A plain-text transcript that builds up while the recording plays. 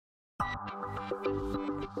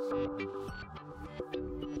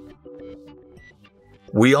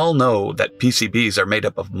We all know that PCBs are made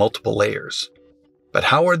up of multiple layers, but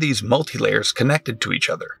how are these multilayers connected to each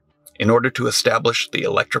other in order to establish the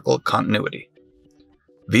electrical continuity?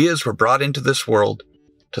 Vias were brought into this world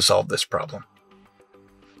to solve this problem.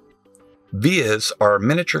 Vias are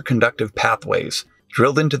miniature conductive pathways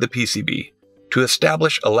drilled into the PCB to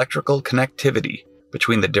establish electrical connectivity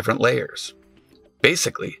between the different layers.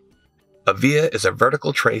 Basically, a via is a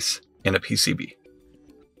vertical trace in a PCB.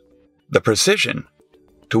 The precision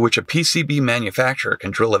to which a PCB manufacturer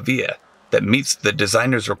can drill a via that meets the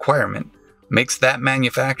designer's requirement makes that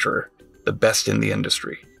manufacturer the best in the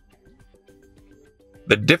industry.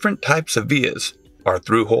 The different types of vias are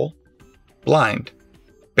through-hole, blind,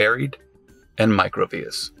 buried, and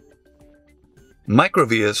microvias.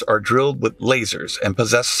 Microvias are drilled with lasers and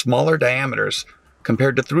possess smaller diameters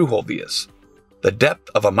compared to through-hole vias. The depth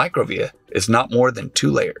of a microvia is not more than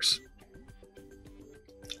 2 layers.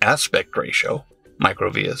 Aspect ratio,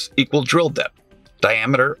 microvias, equal drill depth,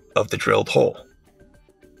 diameter of the drilled hole.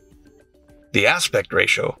 The aspect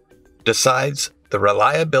ratio decides the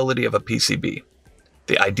reliability of a PCB.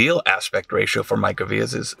 The ideal aspect ratio for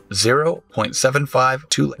microvias is 0.75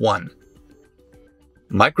 to 1.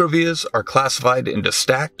 Microvias are classified into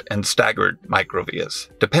stacked and staggered microvias,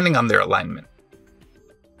 depending on their alignment.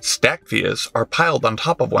 Stacked vias are piled on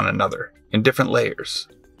top of one another in different layers.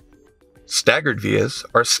 Staggered vias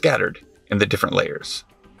are scattered in the different layers.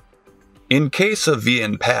 In case of via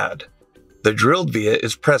in pad, the drilled via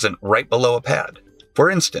is present right below a pad. For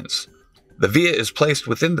instance, the via is placed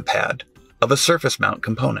within the pad of a surface mount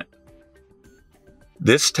component.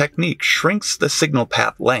 This technique shrinks the signal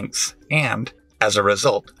path lengths and, as a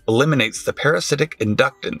result, eliminates the parasitic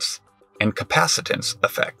inductance and capacitance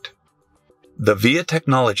effect. The via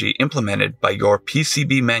technology implemented by your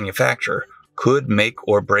PCB manufacturer could make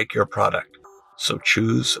or break your product, so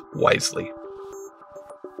choose wisely.